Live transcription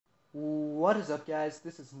What is up, guys?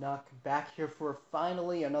 This is Nuck back here for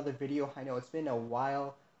finally another video. I know it's been a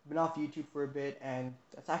while. I've been off YouTube for a bit, and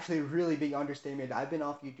that's actually a really big understatement. I've been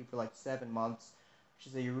off YouTube for like 7 months, which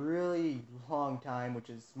is a really long time, which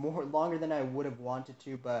is more longer than I would have wanted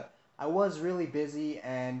to, but I was really busy,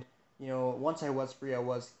 and once I was free, I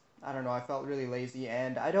don't know, I felt really lazy,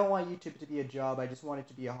 and I don't want YouTube to be a job. I just want it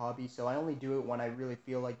to be a hobby, so I only do it when I really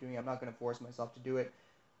feel like doing it. I'm not going to force myself to do it,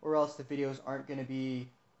 or else the videos aren't going to be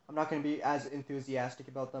I'm not going to be as enthusiastic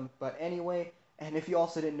about them. But anyway, and if you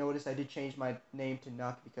also didn't notice, I did change my name to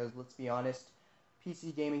Nuck because, let's be honest,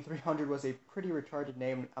 PC Gaming 300 was a pretty retarded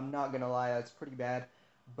name. I'm not going to lie, that's pretty bad.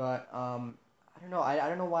 But, I don't know. I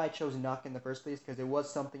don't know why I chose Nuck in the first place, because it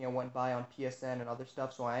was something I went by on PSN and other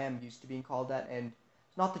stuff, so I am used to being called that. And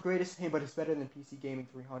it's not the greatest name, but it's better than PC Gaming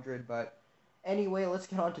 300. But anyway, let's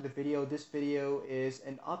get on to the video. This video is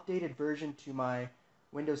an updated version to my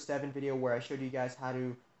Windows 7 video where I showed you guys how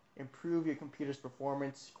to improve your computer's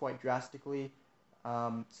performance quite drastically.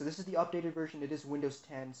 So this is the updated version. It is Windows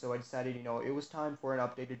 10, so I decided, it was time for an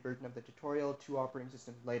updated version of the tutorial 2 operating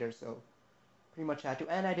systems later, so pretty much had to.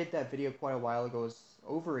 And I did that video quite a while ago. It was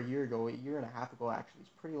over a year ago, a year and a half ago actually. It's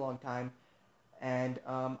a pretty long time. And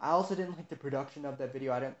I also didn't like the production of that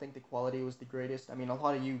video. I didn't think the quality was the greatest. I mean, a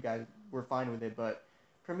lot of you guys were fine with it, but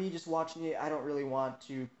for me, just watching it, I don't really want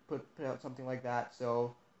to put out something like that.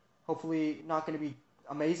 So hopefully not going to be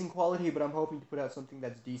amazing quality, but I'm hoping to put out something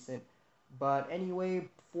that's decent. But anyway,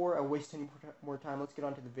 before I waste any more time, let's get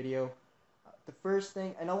on to the video. The first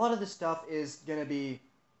thing, and a lot of this stuff is going to be,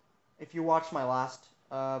 if you watched my last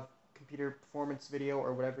computer performance video,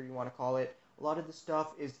 or whatever you want to call it, a lot of the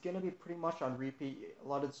stuff is going to be pretty much on repeat. A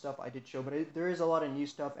lot of the stuff I did show, but there is a lot of new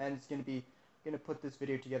stuff, and it's going to put this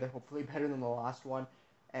video together hopefully better than the last one.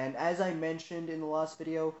 And as I mentioned in the last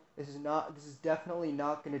video, this is definitely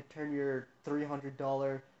not going to turn your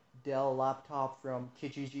 $300 Dell laptop from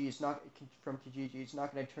Kijiji. It's not from Kijiji. It's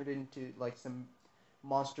not going to turn it into like some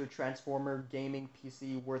monster transformer gaming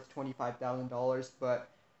PC worth $25,000, but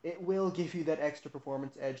it will give you that extra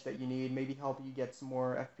performance edge that you need. Maybe help you get some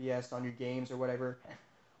more FPS on your games or whatever,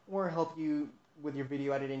 or help you with your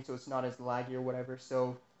video editing so it's not as laggy or whatever.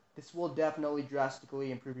 So this will definitely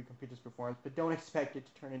drastically improve your computer's performance, but don't expect it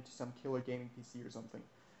to turn into some killer gaming PC or something.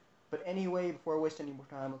 But anyway, before I waste any more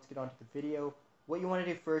time, let's get on to the video. What you want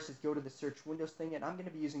to do first is go to the search Windows thing, and I'm going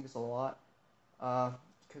to be using this a lot,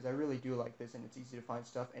 because I really do like this, and it's easy to find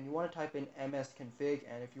stuff. And you want to type in msconfig,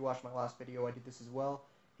 and if you watched my last video, I did this as well.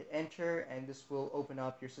 Hit enter, and this will open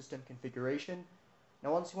up your system configuration.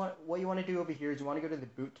 Now, what you want to do over here is you want to go to the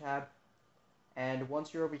boot tab, and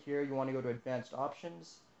once you're over here, you want to go to advanced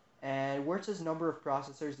options. And where it says number of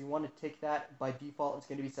processors, you want to tick that. By default, it's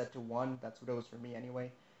going to be set to 1. That's what it was for me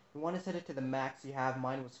anyway. You want to set it to the max you have.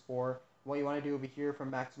 Mine was 4. What you want to do over here for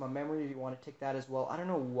maximum memory, you want to tick that as well. I don't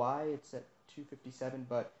know why it's at 257,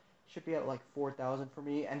 but it should be at like 4,000 for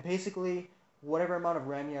me. And basically, whatever amount of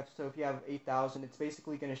RAM you have, so if you have 8,000, it's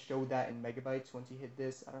basically going to show that in megabytes once you hit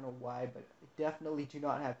this. I don't know why, but I definitely do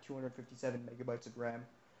not have 257 megabytes of RAM.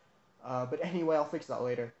 But anyway, I'll fix that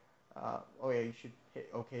later. Oh yeah, you should hit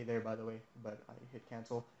OK there, by the way, but I hit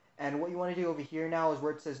cancel. And what you want to do over here now is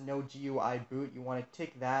where it says no GUI boot, you want to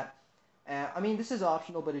tick that. I mean, this is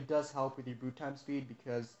optional, but it does help with your boot time speed,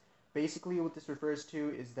 because basically what this refers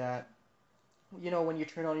to is that, when you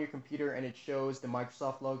turn on your computer and it shows the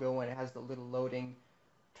Microsoft logo and it has the little loading,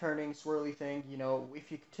 turning, swirly thing,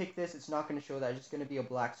 if you tick this, it's not going to show that. It's just going to be a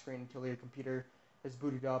black screen until your computer is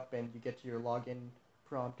booted up and you get to your login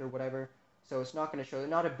prompt or whatever. So it's not going to show.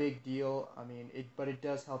 Not a big deal. I mean, but it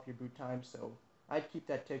does help your boot time. So I'd keep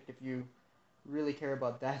that ticked. If you really care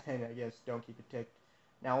about that, then I guess don't keep it ticked.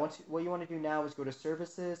 Now, what you want to do now is go to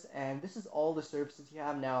services, and this is all the services you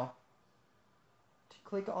have now. To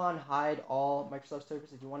click on hide all Microsoft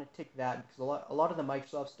services, you want to tick that, because a lot of the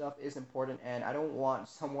Microsoft stuff is important, and I don't want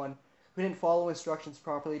someone who didn't follow instructions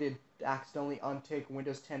properly to accidentally untick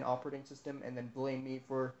Windows 10 operating system and then blame me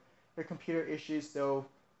for their computer issues. So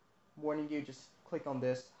warning you, just click on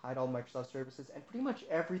this, hide all Microsoft services, and pretty much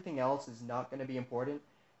everything else is not going to be important.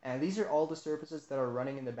 And these are all the services that are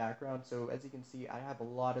running in the background. So as you can see, I have a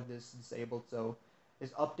lot of this disabled. So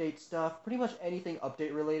there's update stuff, pretty much anything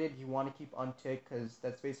update related you want to keep unticked, because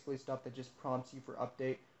that's basically stuff that just prompts you for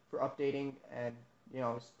updating, and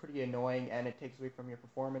it's pretty annoying and it takes away from your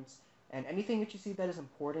performance. And anything that you see that is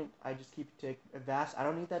important, I just keep it ticked. Avast, I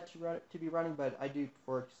don't need that to be running, but I do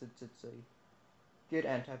for it since it's a good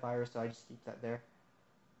antivirus, so I just keep that there.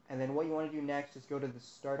 And then what you want to do next is go to the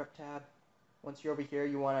startup tab. Once you're over here,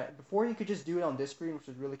 before you could just do it on this screen, which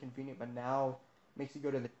is really convenient, but now it makes you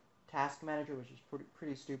go to the task manager, which is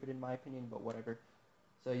pretty stupid in my opinion, but whatever.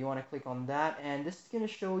 So you want to click on that, and this is going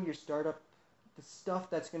to show your startup, the stuff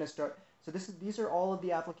that's going to start. So these are all of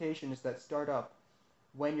the applications that start up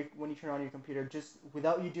when you turn on your computer, just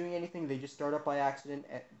without you doing anything. They just start up by accident,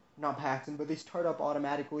 not by accident, but they start up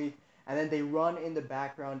automatically, and then they run in the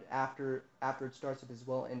background after it starts up as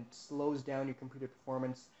well, and slows down your computer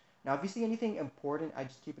performance. Now, if you see anything important, I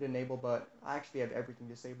just keep it enabled, but I actually have everything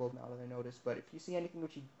disabled now that I noticed. But if you see anything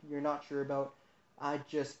which you're not sure about, I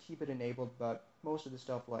just keep it enabled. But most of the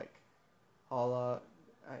stuff like Hala,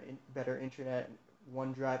 better internet,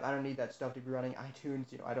 OneDrive, I don't need that stuff to be running iTunes.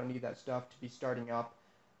 I don't need that stuff to be starting up.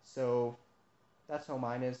 So that's how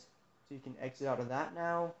mine is. So you can exit out of that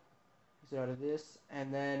now, exit out of this,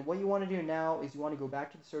 and then what you want to do now is you want to go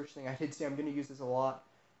back to the search thing. I did say I'm going to use this a lot,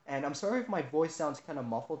 and I'm sorry if my voice sounds kind of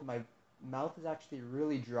muffled. My mouth is actually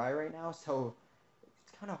really dry right now, so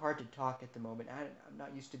it's kind of hard to talk at the moment. I'm not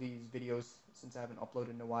used to these videos since I haven't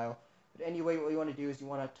uploaded in a while. But anyway, what you want to do is you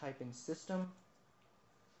want to type in system,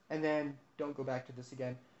 and then don't go back to this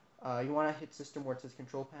again. You want to hit system where it says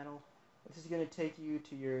control panel. This is going to take you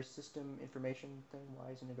to your system information thing.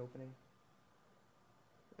 Why isn't it opening?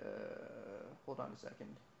 Hold on a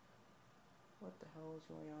second. What the hell is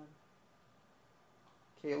going on?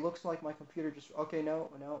 Okay, it looks like my computer just... Okay,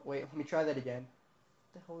 no, wait, let me try that again.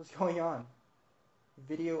 What the hell is going on?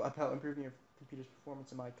 Video about improving your computer's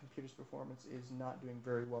performance, and my computer's performance is not doing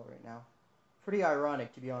very well right now. Pretty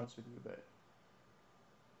ironic, to be honest with you, but...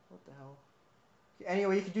 What the hell? Okay,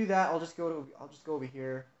 anyway, you can do that. I'll just go over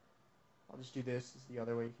here. I'll just do this. This is the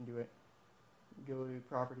other way you can do it. Go to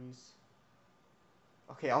properties.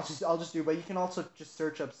 Okay, I'll just do, but you can also just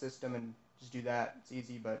search up system and just do that. It's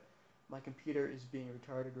easy, but my computer is being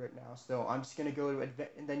retarded right now, so I'm just gonna go to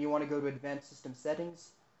and then you want to go to advanced system settings,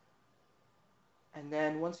 and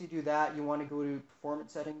then once you do that, you want to go to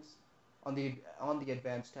performance settings on the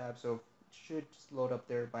advanced tab. So it should just load up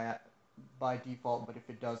there by default, but if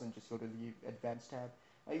it doesn't, just go to the advanced tab.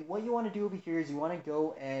 What you want to do over here is you want to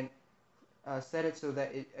go and set it so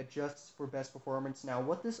that it adjusts for best performance. Now,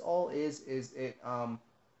 what this all is it's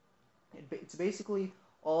basically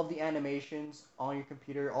all of the animations on your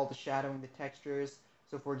computer, all the shadowing, the textures.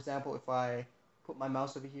 So, for example, if I put my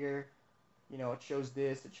mouse over here, it shows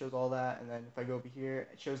this, it shows all that, and then if I go over here,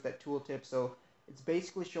 it shows that tooltip. So it's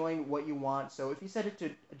basically showing what you want. So if you set it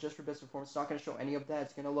to adjust for best performance, it's not going to show any of that.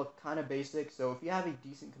 It's going to look kind of basic. So if you have a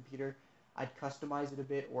decent computer, I'd customize it a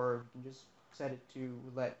bit, or you can just set it to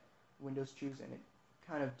let Windows choose, and it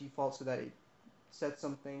kind of defaults so that it sets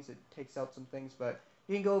some things, it takes out some things, but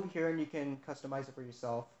you can go over here and you can customize it for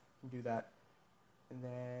yourself and do that. And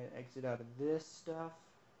then exit out of this stuff.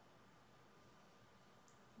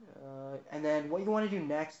 And then what you want to do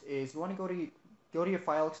next is you want to go to your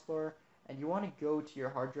file explorer, and you want to go to your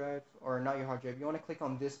hard drive, or not your hard drive, you want to click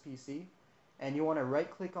on this PC, and you want to right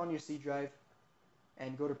click on your C drive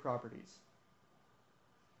and go to properties.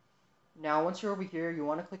 Now, once you're over here, you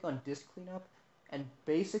want to click on Disk Cleanup, and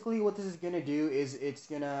basically what this is going to do is it's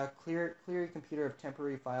going to clear your computer of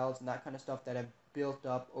temporary files and that kind of stuff that have built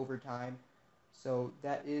up over time. So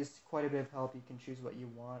that is quite a bit of help. You can choose what you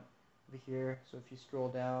want over here. So if you scroll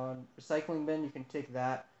down, recycling bin, you can take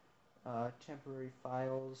that. Temporary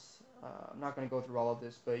files, I'm not going to go through all of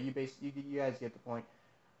this, but you guys get the point.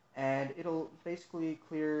 And it'll basically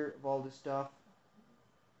clear of all this stuff.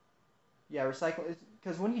 Yeah, recycle,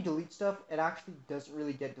 because when you delete stuff, it actually doesn't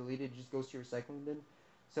really get deleted. It just goes to your recycling bin.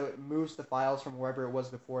 So it moves the files from wherever it was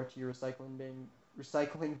before to your recycling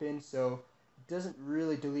bin. So it doesn't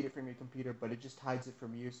really delete it from your computer, but it just hides it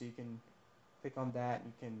from you. So you can click on that, and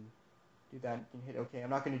you can do that, and you can hit OK. I'm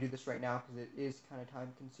not going to do this right now because it is kind of time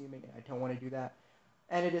consuming, and I don't want to do that.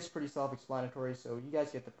 And it is pretty self-explanatory, so you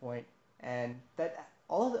guys get the point. And that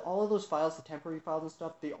all of those files, the temporary files and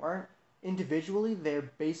stuff, they aren't individually, they're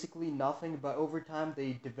basically nothing, but over time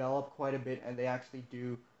they develop quite a bit, and they actually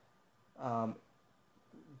do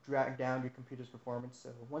drag down your computer's performance. So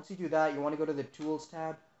once you do that, you want to go to the Tools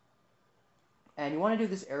tab, and you want to do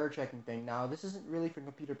this error checking thing. Now, this isn't really for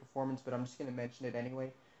computer performance, but I'm just going to mention it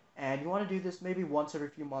anyway. And you want to do this maybe once every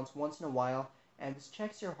few months, once in a while, and this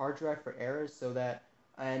checks your hard drive for errors, so that,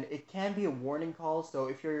 and it can be a warning call. So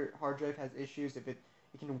if your hard drive has issues, it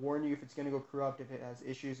can warn you if it's going to go corrupt, if it has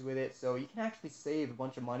issues with it. So you can actually save a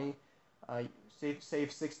bunch of money, save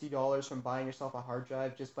 $60 from buying yourself a hard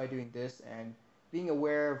drive just by doing this and being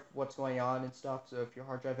aware of what's going on and stuff. So if your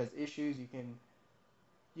hard drive has issues, you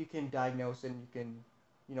can diagnose it, and you can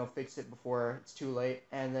fix it before it's too late.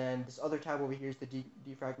 And then this other tab over here is the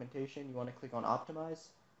defragmentation. You want to click on Optimize,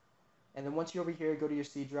 and then once you're over here, go to your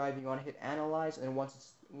C drive. You want to hit Analyze, and then once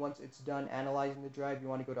it's done analyzing the drive, you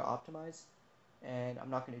want to go to Optimize. And I'm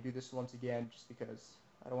not going to do this once again just because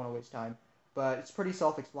I don't want to waste time. But it's pretty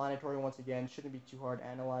self-explanatory once again. Shouldn't be too hard.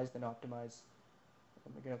 Analyze, then optimize.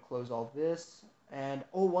 I'm going to close all this. And,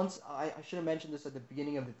 oh, I should have mentioned this at the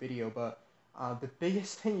beginning of the video, but the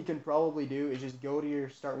biggest thing you can probably do is just go to your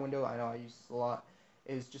start window. I know I use this a lot.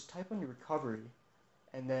 Is just type on your recovery.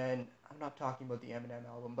 And then, I'm not talking about the Eminem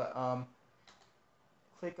album, but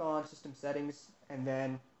click on system settings, and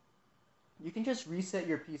then you can just reset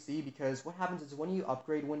your PC, because what happens is when you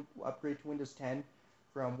upgrade to Windows 10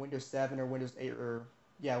 from Windows 7 or Windows 8, or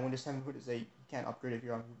yeah, Windows 7, Windows 8, you can't upgrade if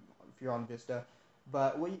you're on Vista.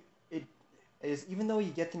 But it is, even though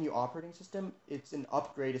you get the new operating system, it's an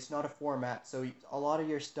upgrade. It's not a format. So a lot of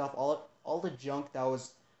your stuff, all the junk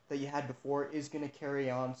that you had before is gonna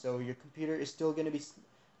carry on. So your computer is still gonna be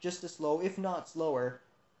just as slow, if not slower,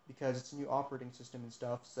 because it's a new operating system and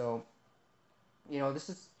stuff. So this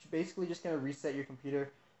is basically just going to reset your computer,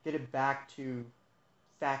 get it back to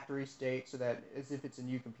factory state, so that as if it's a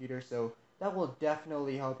new computer. So that will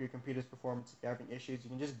definitely help your computer's performance. If you're having issues, you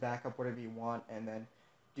can just back up whatever you want and then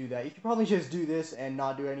do that. You could probably just do this and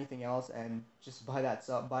not do anything else, and just by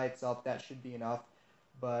itself, that should be enough.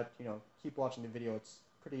 But keep watching the video. It's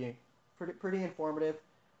pretty informative.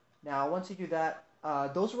 Now, once you do that,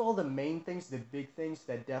 those are all the main things, the big things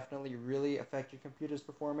that definitely really affect your computer's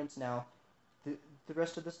performance. Now, the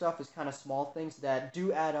rest of the stuff is kind of small things that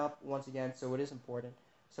do add up once again, so it is important.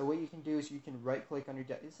 So what you can do is you can right click on your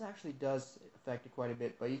this actually does affect it quite a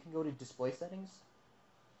bit, but you can go to display settings,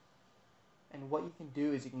 and what you can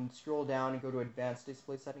do is you can scroll down and go to advanced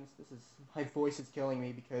display settings. My voice is killing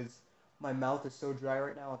me because my mouth is so dry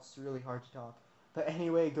right now, it's really hard to talk. But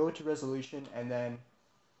anyway, go to resolution, and then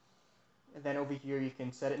over here you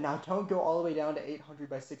can set it. Now, don't go all the way down to 800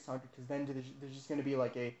 by 600, because then there's just going to be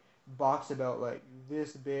like a box about like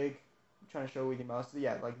this big. I'm trying to show with your mouse.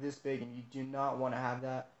 Yeah, like this big, and you do not want to have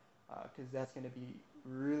that, because that's going to be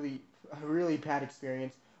a really bad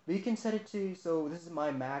experience. But you can set it to, so this is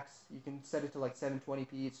my max. You can set it to like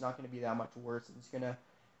 720p. It's not going to be that much worse. It's going to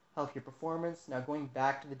help your performance. Now, going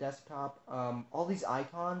back to the desktop, all these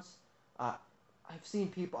icons, I've seen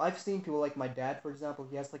people like my dad, for example.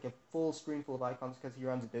 He has like a full screen full of icons because he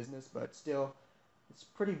runs a business, but still, it's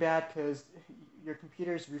pretty bad because your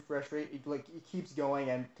computer's refresh rate, it keeps going,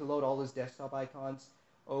 and to load all those desktop icons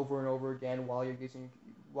over and over again while you're using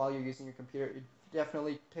your computer, it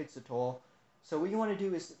definitely takes a toll. So what you want to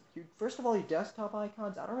do is, first of all, your desktop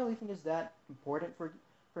icons, I don't really think is that important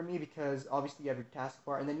for me, because obviously you have your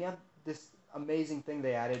taskbar, and then you have this amazing thing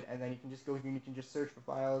they added, and then you can just go here and you can just search for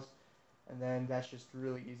files, and then that's just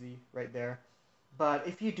really easy right there. But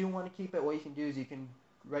if you do want to keep it, what you can do is you can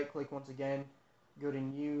right click once again, go to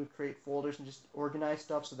new, create folders, and just organize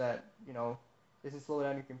stuff so that it doesn't slow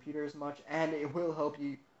down your computer as much, and it will help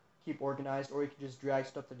you keep organized. Or you can just drag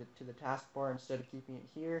stuff to the taskbar instead of keeping it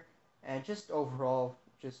here, and just overall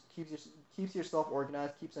just keeps yourself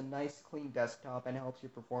organized, keeps a nice clean desktop, and helps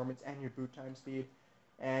your performance and your boot time speed.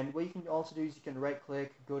 And what you can also do is you can right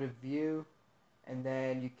click, go to view, and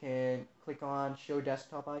then you can click on show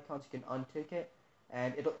desktop icons. You can untick it,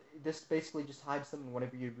 and this basically just hides them, and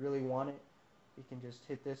whenever you really want it, you can just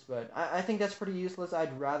hit this. But I think that's pretty useless.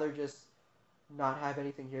 I'd rather just not have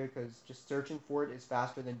anything here, because just searching for it is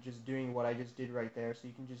faster than just doing what I just did right there. So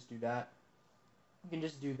you can just do that. You can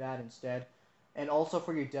just do that instead. And also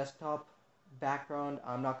for your desktop background,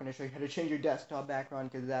 I'm not going to show you how to change your desktop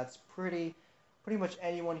background, because that's pretty much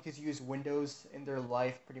anyone who's used Windows in their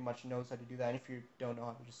life pretty much knows how to do that. And if you don't know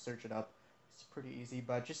how to, just search it up. It's pretty easy.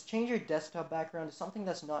 But just change your desktop background to something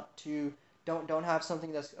that's not too, don't have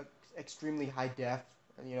something that's extremely high def,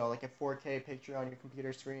 like a 4K picture on your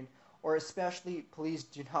computer screen. Or especially, please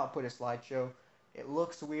do not put a slideshow. It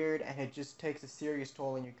looks weird, and it just takes a serious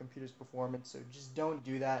toll on your computer's performance. So just don't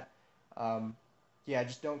do that. Yeah,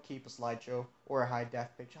 just don't keep a slideshow or a high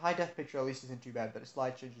def picture. High def picture at least isn't too bad, but a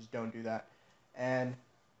slideshow, just don't do that. And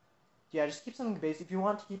yeah, just keep something basic. If you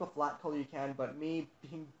want to keep a flat color, you can, but me,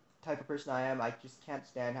 being the type of person I am, I just can't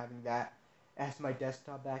stand having that as my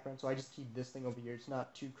desktop background, so I just keep this thing over here. It's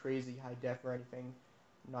not too crazy high def or anything,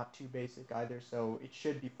 not too basic either, so it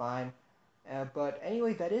should be fine. But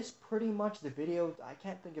anyway, that is pretty much the video. I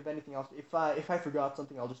can't think of anything else. If I forgot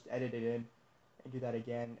something, I'll just edit it in and do that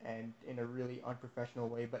again, and in a really unprofessional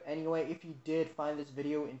way. But anyway, if you did find this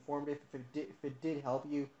video informative, if it did help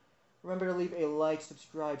you, remember to leave a like,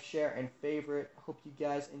 subscribe, share, and favorite. Hope you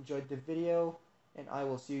guys enjoyed the video, and I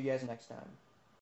will see you guys next time.